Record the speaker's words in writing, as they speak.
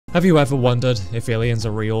Have you ever wondered if aliens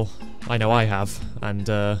are real? I know I have, and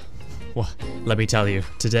well, let me tell you,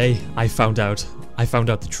 today I found out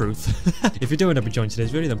the truth. If you're doing up enjoying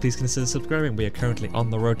today's video, then please consider subscribing. We are currently on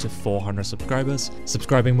the road to 400 subscribers.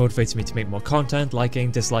 Subscribing motivates me to make more content,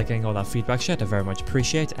 liking, disliking, all that feedback shit I very much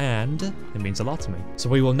appreciate, and it means a lot to me. So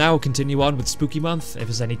we will now continue on with Spooky Month. If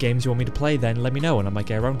there's any games you want me to play, then let me know and I might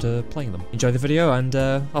get around to playing them. Enjoy the video, and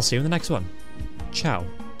I'll see you in the next one. Ciao.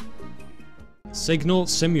 Signal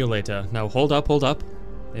Simulator. Now hold up.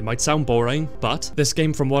 It might sound boring, but this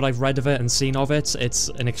game, from what I've read of it and seen of it, it's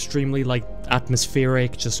an extremely, like,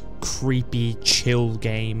 atmospheric, just creepy, chill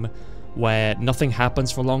game where nothing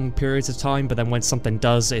happens for long periods of time, but then when something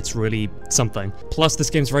does, it's really something. Plus, this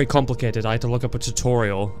game's very complicated. I had to look up a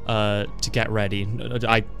tutorial to get ready.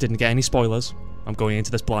 I didn't get any spoilers. I'm going into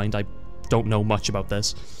this blind. I don't know much about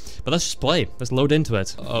this. But let's just play. Let's load into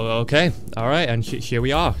it. Oh, okay. Alright, and here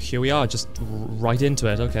we are. Here we are, just right into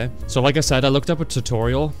it. Okay. So like I said, I looked up a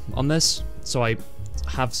tutorial on this, so I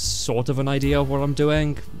have sort of an idea of what I'm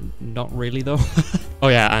doing. Not really, though. Oh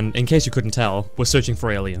yeah, and in case you couldn't tell, we're searching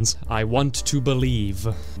for aliens. I want to believe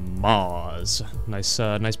Mars. Nice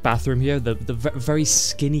bathroom here. The very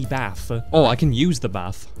skinny bath. Oh, I can use the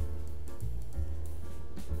bath.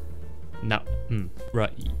 No.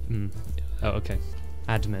 Right. Oh, okay.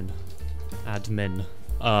 Admin.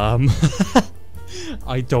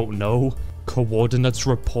 I don't know. Coordinates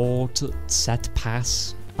report, set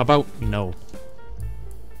pass. How about no?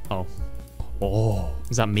 Oh,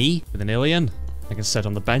 is that me with an alien? I can sit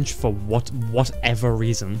on the bench for whatever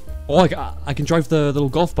reason. Oh, I can drive the little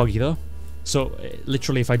golf buggy though. So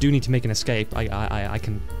literally, if I do need to make an escape, I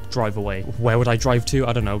can drive away. Where would I drive to?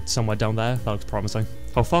 I don't know. Somewhere down there. That looks promising.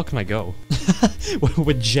 How far can I go?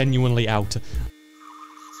 We're genuinely out.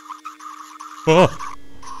 Oh!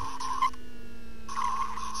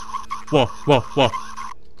 Whoa.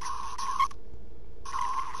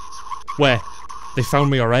 Where? They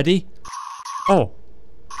found me already? Oh.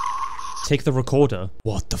 Take the recorder.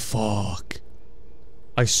 What the fuck?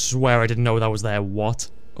 I swear I didn't know that was there.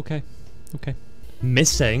 What? Okay.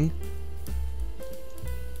 Missing?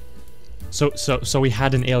 So we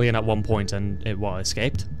had an alien at one point and it, what,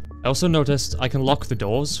 escaped? I also noticed I can lock the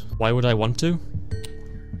doors. Why would I want to?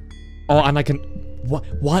 Oh, and I can... What?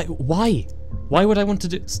 Why? Why would I want to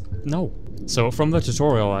do... No. So, from the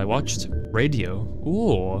tutorial I watched, radio.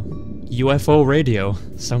 Ooh. UFO radio.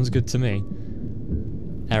 Sounds good to me.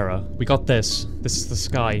 Error. We got this. This is the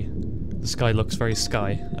sky. The sky looks very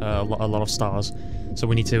sky. A lot of stars. So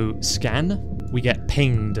we need to scan. We get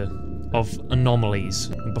pinged of anomalies.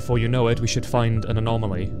 And before you know it, we should find an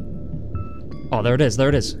anomaly. Oh, there it is.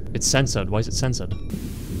 It's censored. Why is it censored?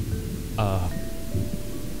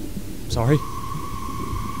 Sorry?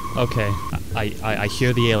 Okay, I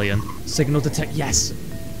hear the alien. Signal detect, yes!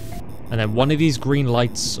 And then one of these green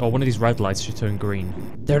lights, or one of these red lights should turn green.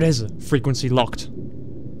 There it is! Frequency locked.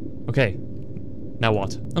 Okay. Now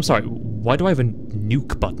what? I'm sorry, why do I have a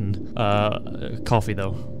nuke button? Coffee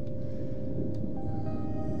though.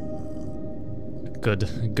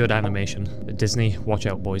 Good animation. Disney, watch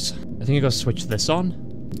out boys. I think I gotta switch this on.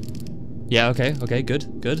 Yeah, okay, good.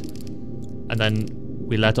 And then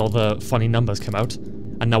we let all the funny numbers come out,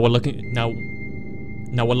 and now we're looking for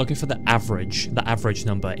the average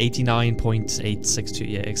number,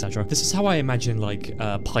 89.862, yeah, etc. This is how I imagine, like,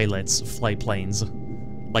 pilots fly planes.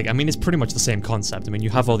 Like, I mean, it's pretty much the same concept. I mean, you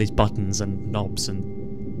have all these buttons and knobs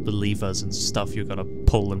and the levers and stuff you gotta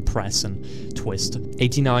pull and press and twist.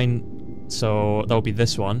 89, so that would be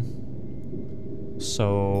this one.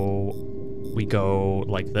 So we go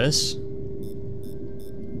like this.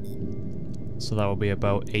 So that will be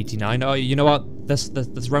about 89. Oh, you know what? Let's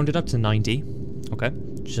round it up to 90. Okay,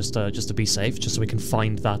 just to be safe, just so we can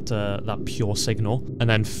find that pure signal. And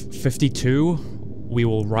then 52,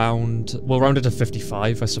 we'll round it to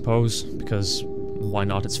 55, I suppose, because why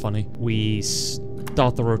not? It's funny. We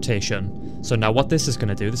start the rotation. So now what this is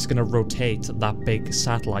gonna do? This is gonna rotate that big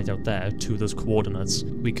satellite out there to those coordinates.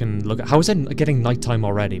 We can look at. How is it getting nighttime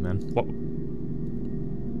already, man? What?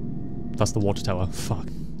 That's the water tower. Fuck.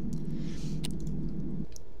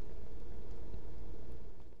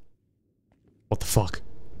 What the fuck?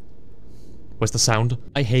 Where's the sound?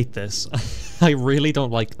 I hate this. I really don't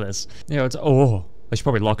like this. You know, it's... Oh, I should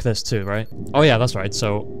probably lock this too, right? Oh yeah, that's right.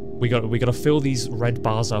 So we gotta fill these red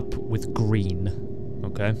bars up with green.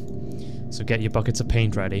 Okay. So get your buckets of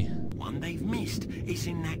paint ready. One they've missed is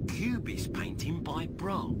in that cubist painting by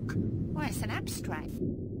Brock. Well, it's an abstract.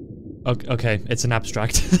 Okay, it's an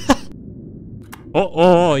abstract.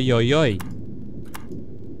 Oh, yo.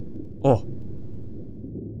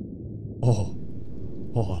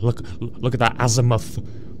 Oh, look at that azimuth.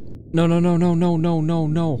 No, no, no, no, no, no, no,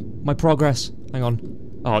 no. My progress. Hang on.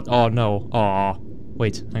 Oh, no. Oh,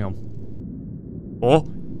 wait, hang on. Oh,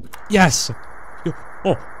 yes!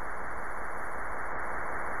 Oh.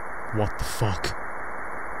 What the fuck?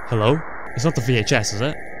 Hello? It's not the VHS, is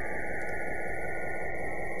it?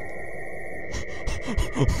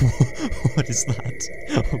 What is that?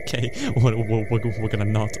 Okay, we're gonna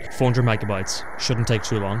not. 400 megabytes. Shouldn't take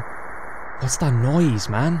too long. What's that noise,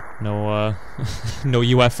 man? No, no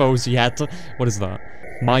UFOs yet. What is that?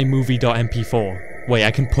 mymovie.mp4. Wait,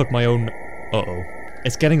 I can put my own... Uh-oh.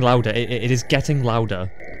 It's getting louder. It is getting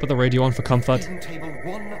louder. Put the radio on for comfort. Table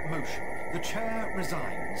 1 motion. The chair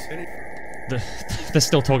resigns. They're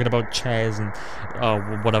still talking about chairs and... oh,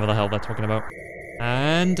 whatever the hell they're talking about.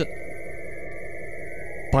 And...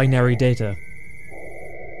 binary data.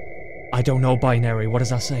 I don't know binary. What does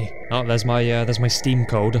that say? Oh, there's my Steam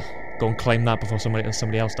code. Go and claim that before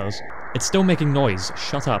somebody else does. It's still making noise.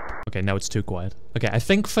 Shut up. Okay, now it's too quiet. Okay, I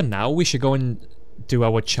think for now we should go and do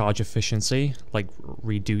our charge efficiency. Like,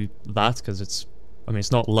 redo that, because it's... I mean,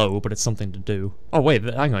 it's not low, but it's something to do. Oh, wait,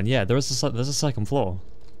 hang on. Yeah, there's a second floor.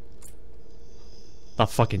 That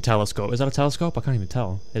fucking telescope. Is that a telescope? I can't even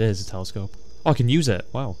tell. It is a telescope. Oh, I can use it.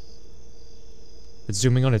 Wow. It's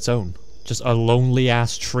zooming on its own. Just a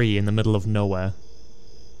lonely-ass tree in the middle of nowhere.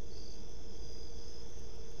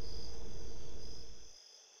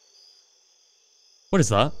 What is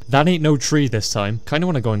that? That ain't no tree this time. Kinda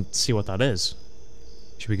wanna go and see what that is.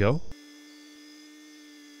 Should we go?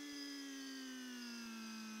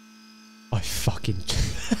 I fucking...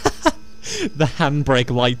 The handbrake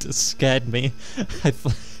light scared me.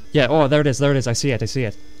 Yeah, oh, there it is, there it is. I see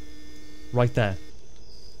it. Right there.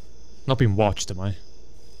 Not being watched, am I?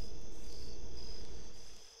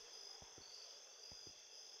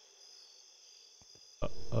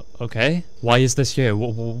 Okay. Why is this here?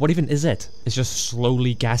 What even is it? It's just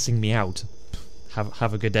slowly gassing me out.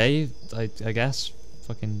 Have a good day, I guess.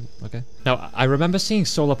 Fucking, okay. Now, I remember seeing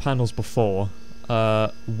solar panels before.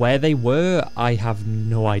 Where they were, I have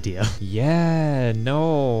no idea. Yeah,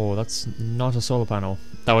 no, that's not a solar panel.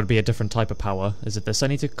 That would be a different type of power. Is it this I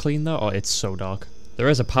need to clean though? Oh, it's so dark. There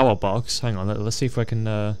is a power box. Hang on, let's see if I can,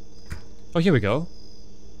 Oh, here we go.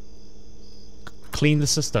 Clean the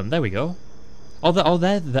system. There we go. Oh,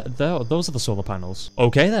 those are the solar panels.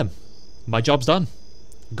 Okay then. My job's done.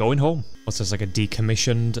 Going home. What's this, like a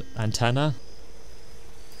decommissioned antenna?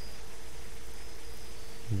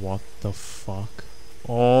 What the fuck?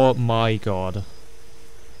 Oh my god.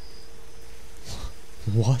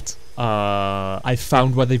 What? I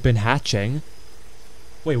found where they've been hatching.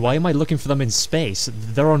 Wait, why am I looking for them in space?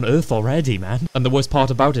 They're on Earth already, man. And the worst part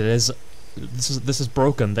about it is, this is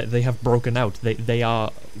broken. They have broken out. They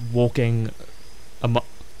are walking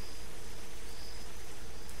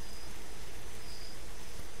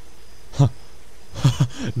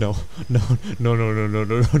No.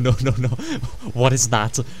 What is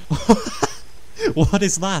that? What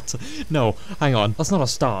is that? No, hang on. That's not a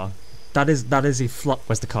star. That is a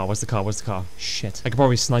Where's the car? Shit. I could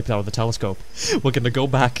probably snipe it out of the telescope. We're gonna go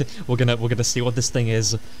back. We're gonna see what this thing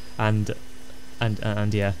is, and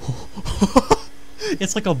yeah.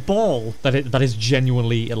 It's like a ball that is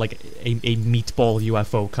genuinely like a meatball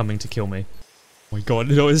UFO coming to kill me. Oh my god,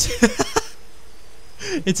 no, it's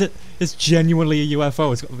genuinely a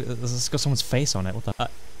UFO. It's got someone's face on it. What the?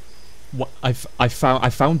 What? I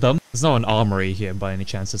found them. There's not an armory here by any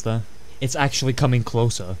chance, is there? It's actually coming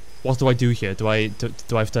closer. What do I do here? Do I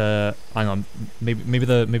have to hang on? Maybe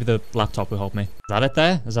the laptop will help me. Is that it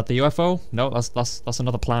there? Is that the UFO? No, that's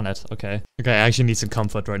another planet. Okay. Okay, I actually need some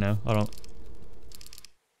comfort right now. I don't.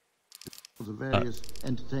 Of various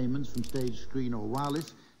entertainments from stage, screen or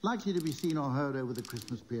wireless, likely to be seen or heard over the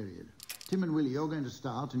Christmas period. Tim and Willie, you're going to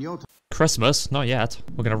start, and your Christmas? Not yet.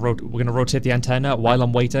 We're gonna rotate the antenna while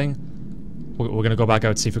I'm waiting. We're gonna go back out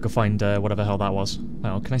and see if we can find whatever the hell that was.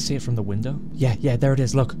 Oh, can I see it from the window? Yeah, there it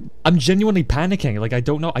is. Look, I'm genuinely panicking. Like I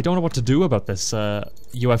don't know what to do about this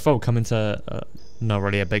UFO coming to. Not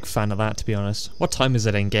really a big fan of that, to be honest. What time is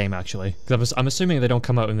it in game actually? Because I'm assuming they don't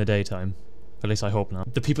come out in the daytime. At least I hope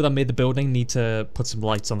not. The people that made the building need to put some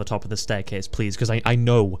lights on the top of the staircase, please, because I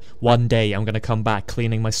know one day I'm going to come back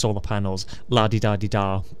cleaning my solar panels.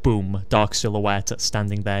 La-di-da-di-da, boom, dark silhouette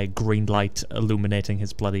standing there, green light illuminating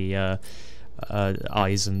his bloody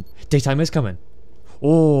eyes, and daytime is coming.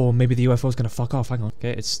 Oh, maybe the UFO's going to fuck off, hang on.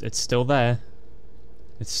 Okay, it's still there.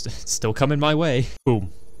 It's still coming my way.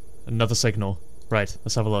 Boom, another signal. Right,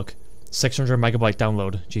 let's have a look. 600 megabyte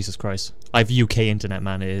download. Jesus Christ. I have UK internet,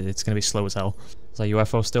 man. It's gonna be slow as hell. Is that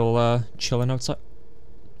UFO still chilling outside?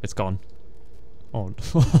 It's gone. Oh,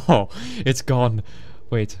 it's gone.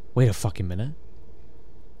 Wait a fucking minute.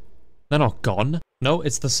 They're not gone. No,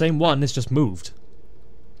 it's the same one, it's just moved.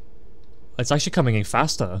 It's actually coming in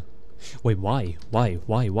faster. Wait, why? Why?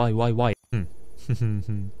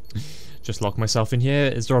 Just lock myself in here.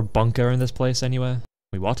 Is there a bunker in this place anywhere?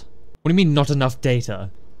 Wait, what? What do you mean not enough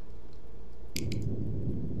data?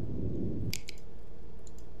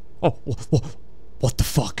 Oh, what the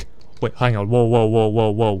fuck? Wait, hang on.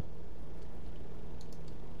 Whoa.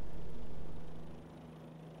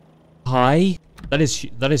 Hi? That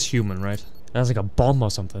is human, right? That's like a bomb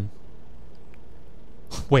or something.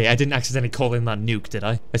 Wait, I didn't accidentally call in that nuke, did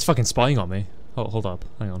I? It's fucking spying on me. Oh, hold up.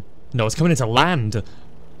 Hang on. No, it's coming into land.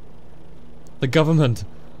 The government.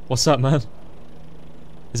 What's up, man?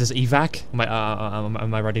 Is this evac?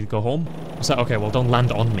 Am I ready to go home? What's that? Okay, well, don't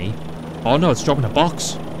land on me. Oh no, it's dropping a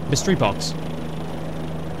box. Mystery box.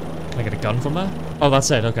 Can I get a gun from there? Oh,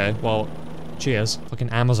 that's it. Okay, well, cheers. Fucking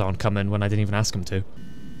Amazon come in when I didn't even ask him to.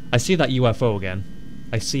 I see that UFO again.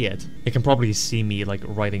 I see it. It can probably see me, like,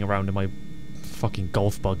 riding around in my fucking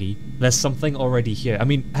golf buggy. There's something already here. I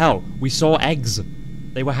mean, hell, we saw eggs.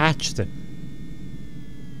 They were hatched.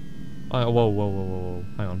 Whoa.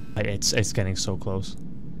 Hang on. It's getting so close.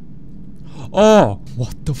 Oh!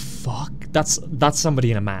 What the fuck? That's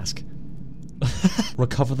somebody in a mask.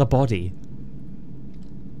 Recover the body.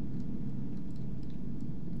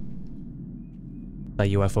 That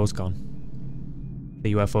UFO's gone.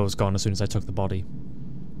 The UFO's gone as soon as I took the body.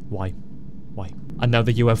 Why? And now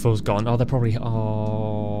the UFO's gone. Oh, they're probably...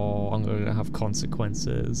 Oh, I'm gonna have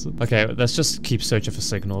consequences. Okay, let's just keep searching for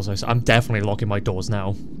signals. I'm definitely locking my doors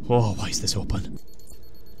now. Oh, why is this open?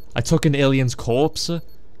 I took an alien's corpse,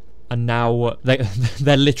 and now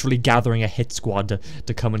they're literally gathering a hit squad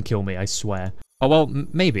to come and kill me, I swear. Oh, well,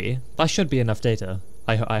 maybe. That should be enough data.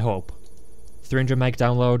 I hope. 300 meg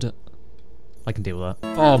download. I can deal with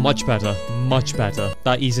that. Oh, much better. Much better.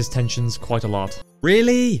 That eases tensions quite a lot.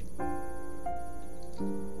 Really?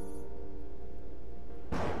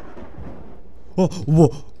 Oh,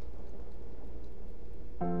 whoa.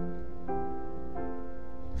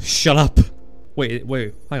 Shut up. Wait,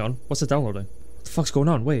 hang on. What's it downloading? What the fuck's going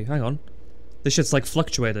on? Wait, hang on. This shit's like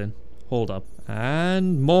fluctuating. Hold up.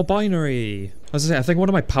 And more binary. As I say, I think one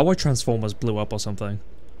of my power transformers blew up or something.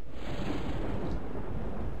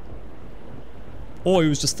 Oh, it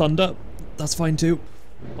was just thunder. That's fine too.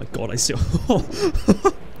 Oh my god, I see.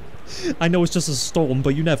 I know it's just a storm,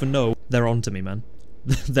 but you never know. They're onto me, man.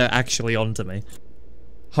 They're actually onto me.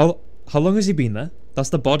 How long has he been there? That's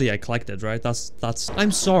the body I collected, right? That's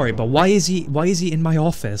I'm sorry, but why is he in my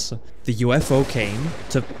office? The UFO came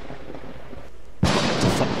to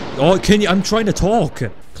oh, can you? I'm trying to talk.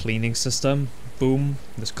 Cleaning system. Boom.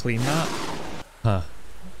 Let's clean that. Huh.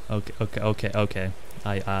 Okay.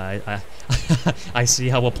 I see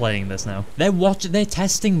how we're playing this now. They're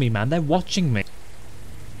testing me, man. They're watching me.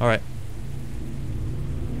 All right.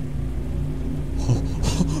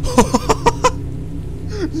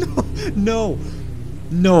 No.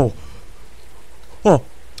 Oh,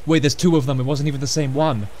 wait, there's two of them. It wasn't even the same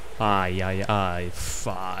one. Aye.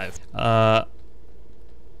 5. Oh,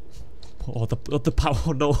 the power.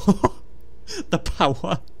 Oh, no. The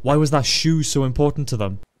power. Why was that shoe so important to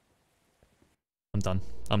them?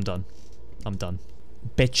 I'm done.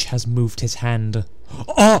 Bitch has moved his hand.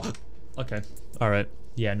 Oh! Okay. Alright.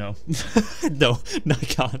 Yeah, no. No, I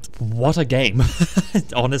can't. What a game.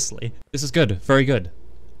 Honestly. This is good. Very good.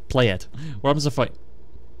 Play it. What happens if I...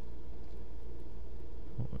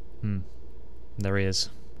 There he is.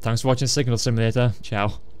 Thanks for watching Signal Simulator.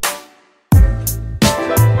 Ciao.